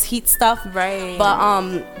stuff, all this heat stuff. Right.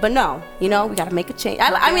 But no, we gotta make a change.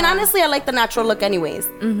 I mean, honestly, I like the natural look anyways.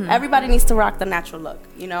 Everybody needs to rock the natural look,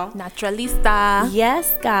 Naturalista.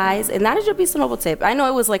 Yes, guys. And that is your Be So Noble tip. I know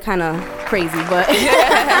it was like kind of crazy, but no,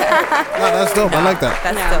 that's dope. I like that.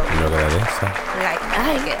 That's dope. You know what that is?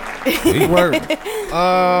 I like it. Big word.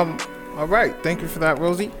 All right. Thank you for that,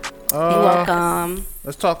 Rosie. You're welcome.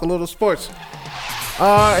 Let's talk a little sports.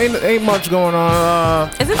 Ain't much going on.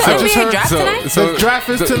 Isn't the NBA draft tonight? The draft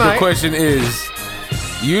is tonight. The question is,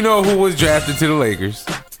 who was drafted to the Lakers?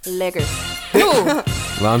 Lakers. Who?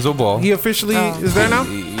 Lonzo Ball. He officially is there now?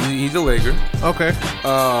 He's a Laker. Okay.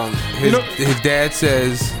 His dad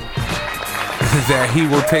says that he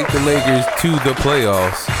will take the Lakers to the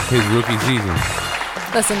playoffs his rookie season.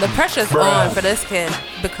 Listen, the pressure's on for this kid,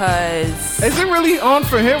 because is it really on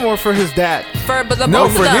for him or for his dad? For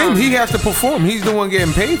him, he has to perform. He's the one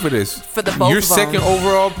getting paid for this. For the both Your of them. second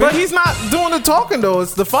overall pick. But he's not doing the talking though.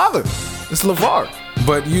 It's the father. It's LeVar.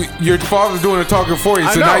 But your father's doing the talking for you,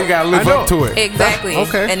 so now you gotta live up to it. Exactly.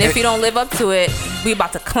 Okay. And if you don't live up to it, we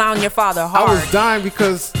about to clown your father hard. I was dying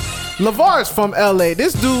because LeVar is from LA.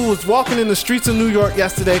 This dude was walking in the streets of New York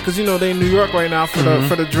yesterday, because they in New York right now for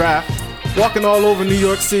the draft. Walking all over New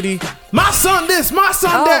York City. My son this, my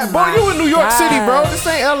son that. Boy, you in New York City, bro. This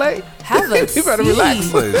ain't LA. Have a You better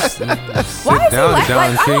relax. Why is he like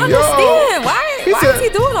I don't understand. Why is he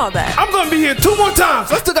doing all that? I'm going to be here 2 more times.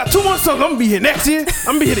 I still got 2 more sons. I'm going to be here next year.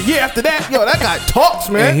 I'm going to be here the year after that. Yo, that guy talks,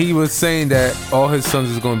 man. And he was saying that all his sons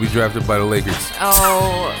is going to be drafted by the Lakers.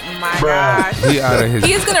 Oh, my gosh. He out of his...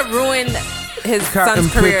 He is going to ruin his son's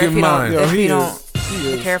career if you don't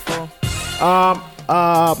be careful.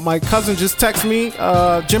 My cousin just texted me,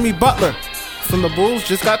 Jimmy Butler from the Bulls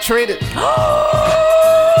just got traded to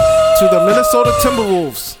the Minnesota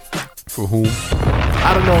Timberwolves. For whom?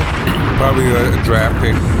 I don't know. Probably a draft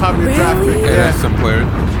pick. Probably a draft pick. Yeah, some player.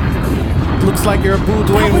 Looks like you're a Boo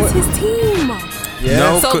Dwayne. That was his team. Yeah.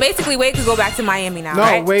 No, So basically, Wade could go back to Miami now, No,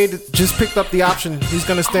 right? Wade just picked up the option. He's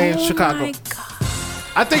gonna stay in Chicago. My God.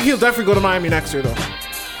 I think he'll definitely go to Miami next year, though.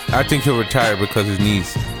 I think he'll retire because his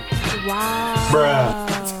knees. Wow.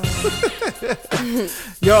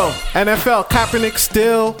 Yo, NFL, Kaepernick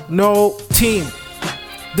still no team.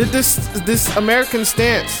 Did this American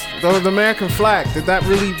stance, or the American flag, did that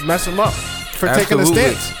really mess him up for taking a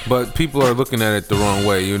Absolutely. stance? But people are looking at it the wrong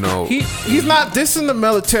way, you know. He's not dissing the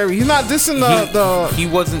military. He's not dissing He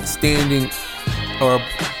wasn't standing, or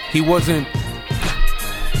he wasn't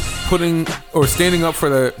standing up for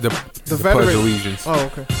the Pledge veteran. of Allegiance. Oh,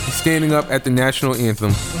 okay. He's standing up at the national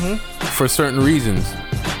anthem for certain reasons.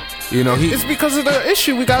 You know, it's because of the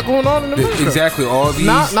issue we got going on in America. Exactly. All these,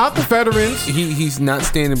 not the veterans. He's not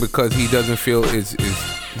standing because he doesn't feel is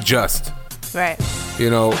just. Right. You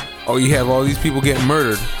know, you have all these people getting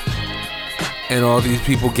murdered and all these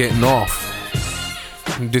people getting off.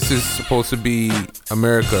 This is supposed to be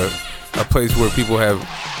America, a place where people have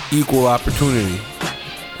equal opportunity.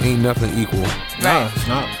 Ain't nothing equal. Right. No, it's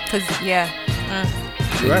not. Cause yeah.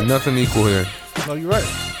 There's nothing equal here. No, you're right.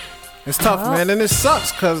 It's tough, man, and it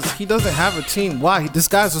sucks because he doesn't have a team. Why? This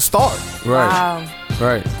guy's a star. Right. Wow.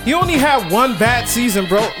 Right. He only had one bad season,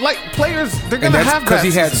 bro. Like, players, they're And gonna that's have because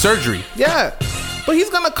bad he had seasons. surgery. Yeah, but he's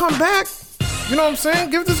gonna come back. You know what I'm saying?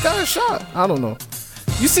 Give this guy a shot. I don't know.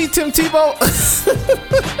 You see Tim Tebow? This dude,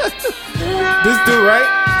 right?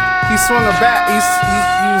 He swung a bat. He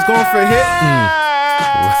was going for a hit.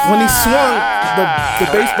 When he swung, the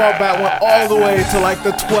baseball bat went all the way to like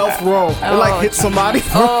the 12th row. It like hit somebody.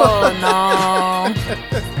 Oh no.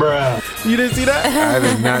 Bruh. You didn't see that? I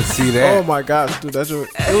did not see that. Oh my gosh, dude, it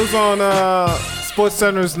was on Sports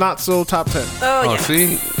Center's Not So Top 10. Oh, yeah.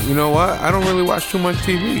 See, you know what? I don't really watch too much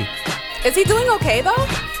TV. Is he doing okay though?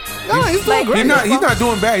 No, he's doing great. He's not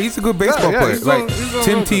doing bad. He's a good baseball player. he's Like doing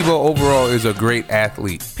Tim real good. Tebow overall is a great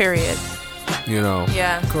athlete. Period. You know.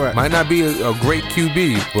 Yeah. Correct. Might not be a great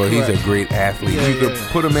QB, but he's a great athlete. Yeah, you could yeah.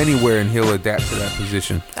 put him anywhere and he'll adapt to that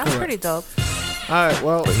position. That's pretty dope. All right,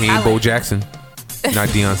 well. But he ain't Bo Jackson, not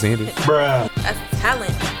Deion Sanders. That's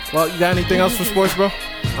talent. Well, you got anything else for sports, bro?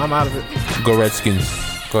 I'm out of it. Go Redskins.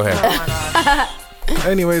 Go ahead.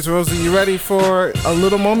 Anyways, Rosie, you ready for a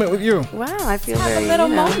little moment with you? Wow, I feel Have very a little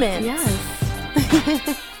you know, moment. Yes.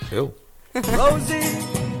 Ew. Rosie,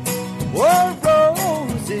 oh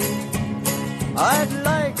Rosie, I'd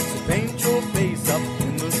like to paint your face up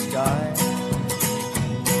in the sky.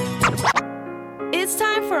 It's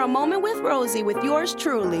time for a moment with Rosie with yours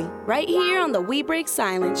truly, right here on the We Break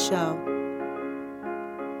Silence show.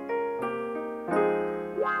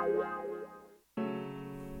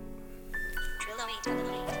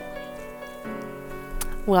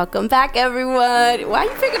 Welcome back, everyone. Why are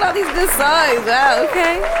you picking all these good songs? Wow,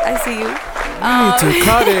 okay. I see you. You need to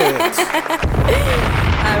cut it.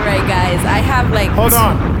 All right, guys. I have like... Hold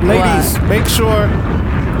on. Ladies, make sure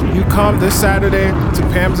you come this Saturday to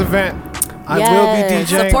Pam's event. I will be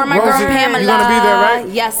DJing. Support my girl Rosie, Pamela. You're going to be there, right?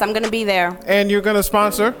 Yes, I'm going to be there. And you're going to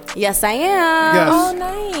sponsor? Yes, I am. Yes. Oh,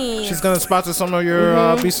 nice. She's going to sponsor some of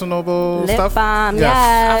your Be So Noble Lip stuff? balm,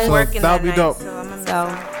 yes. I'm So working that'll that be night, dope. so I'm gonna So...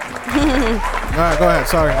 All right, go ahead.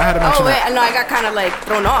 Sorry, I had to mention Oh, wait. that. No, I got kind of like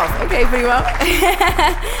thrown off. Okay, pretty well.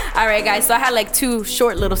 All right, guys. So I had like two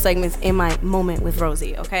short little segments in my moment with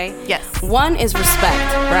Rosie, okay? Yes. One is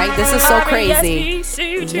respect, right? This is so crazy.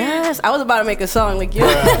 Yes. I was about to make a song like you.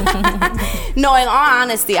 No, in all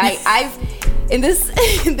honesty, I've in this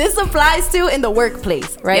this applies to in the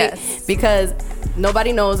workplace, right? Yes. Because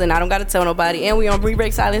nobody knows and I don't gotta tell nobody, and we on We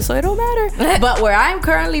Break Silence, so it don't matter. But where I'm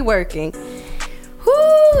currently working,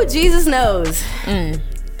 whoo, Jesus knows.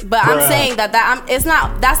 But I'm saying that's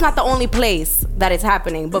not the only place that it's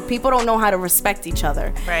happening. But people don't know how to respect each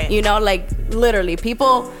other. Right. You know, like literally,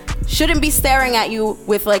 people shouldn't be staring at you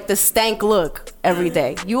with like the stank look every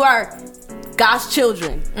day. You are God's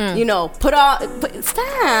children. You know, stop.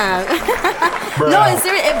 No, it's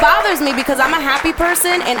serious. It bothers me because I'm a happy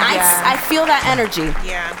person and I feel that energy.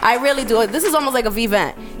 Yeah. I really do. This is almost like a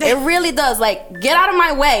V-vent. It really does. Like, get out of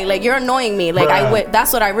my way. Like, you're annoying me. Like,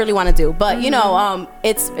 that's what I really want to do. But you know,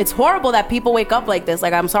 it's horrible that people wake up like this.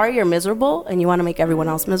 Like, I'm sorry you're miserable and you want to make everyone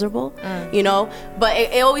else miserable. You know, but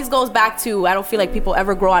it always goes back to I don't feel like people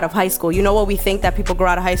ever grow out of high school. You know what we think that people grow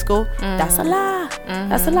out of high school? That's a lie.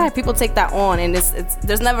 That's a lie. People take that on, and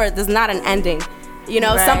there's not an ending You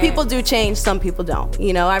know, some people do change, some people don't.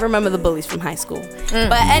 You know, I remember the bullies from high school.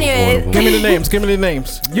 But anyway, give me the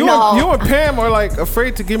names. You and Pam are like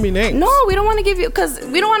afraid to give me names. No, we don't want to give you, because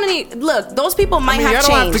we don't want to look, those people might have changed.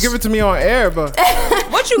 You don't have to give it to me on air, but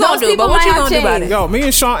what you gonna do? But what you gonna do about it? Yo, me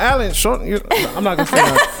and Sean Allen, I'm not gonna say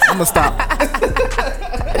that. I'm gonna stop.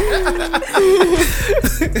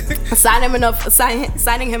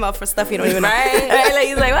 signing him up for stuff you don't even know. Right? Like,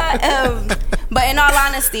 he's like, what? But in all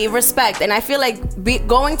honesty, respect. And I feel like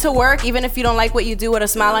going to work, even if you don't like what you do with a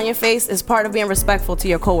smile on your face, is part of being respectful to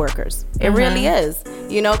your coworkers. It really is.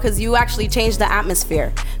 You know, because you actually change the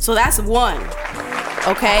atmosphere. So that's one.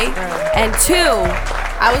 Okay? And two,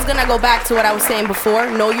 I was going to go back to what I was saying before.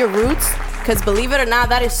 Know your roots. Because believe it or not,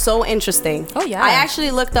 that is so interesting. Oh, yeah. I actually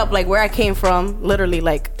looked up like where I came from, literally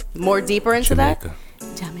like more deeper into Jamaica.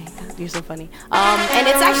 You're so funny. And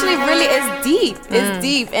it's actually really, it's deep. It's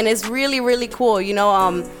deep, and it's really, really cool. You know,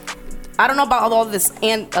 I don't know about all this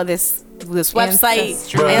and this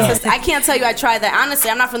website. I can't tell you I tried that. Honestly,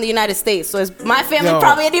 I'm not from the United States, so my family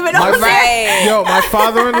probably didn't even know that. Yo, my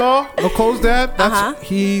father-in-law, Nicole's dad, that's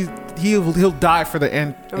he'll die for the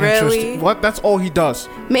interest. Really? What? That's all he does.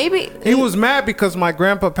 Maybe he was mad because my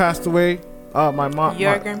grandpa passed away. My mom.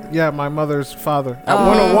 My mother's father at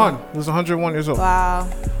 101. He was 101 years old. Wow.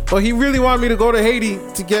 But he really wanted me to go to Haiti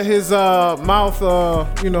to get his mouth,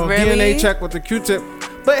 DNA check with the Q-tip.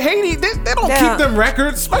 But Haiti, they don't keep them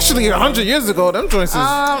records, especially 100 years ago. Them joints they're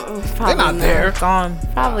not there. Gone.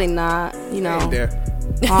 Probably not. You know. Ain't there.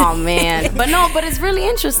 Oh man, but it's really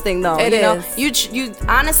interesting though. It is. You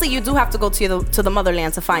honestly, you do have to go to the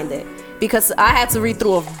motherland to find it, because I had to read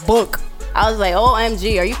through a book. I was like,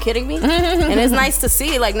 OMG, are you kidding me? And it's nice to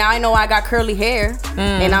see. Like, now I know I got curly hair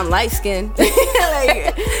and I'm light skinned. But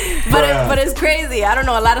it's crazy. I don't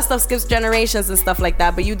know. A lot of stuff skips generations and stuff like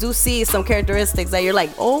that. But you do see some characteristics that you're like,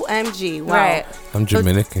 OMG, wow. Right. I'm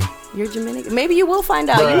Dominican. You're Dominican. Maybe you will find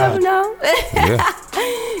out. You never know.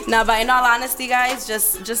 Now, but in all honesty, guys,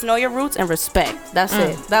 just know your roots and respect. That's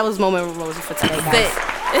it. That was Moment with Rosie for today, guys.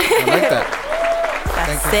 I like that.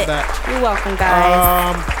 Thank you for that. You're welcome,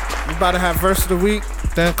 guys. We're about to have verse of the week,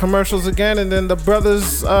 then commercials again, and then the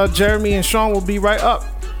brothers Jeremy and Sean will be right up.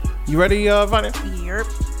 You ready, Vanya? Yep.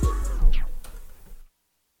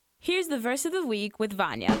 Here's the verse of the week with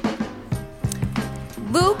Vanya.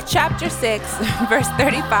 Luke chapter 6, verse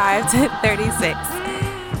 35 to 36.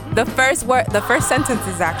 The first sentence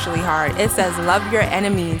is actually hard. It says, love your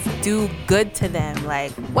enemies, do good to them.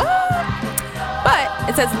 Like, what? But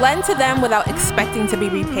it says, lend to them without expecting to be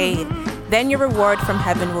repaid. Then your reward from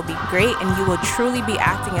heaven will be great, and you will truly be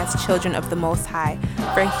acting as children of the Most High.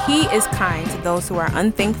 For He is kind to those who are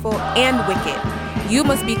unthankful and wicked. You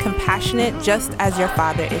must be compassionate just as your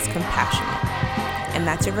Father is compassionate. And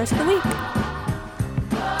that's your verse of the week.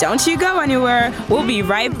 Don't you go anywhere. We'll be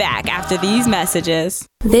right back after these messages.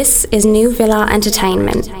 This is New Villa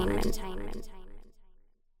Entertainment.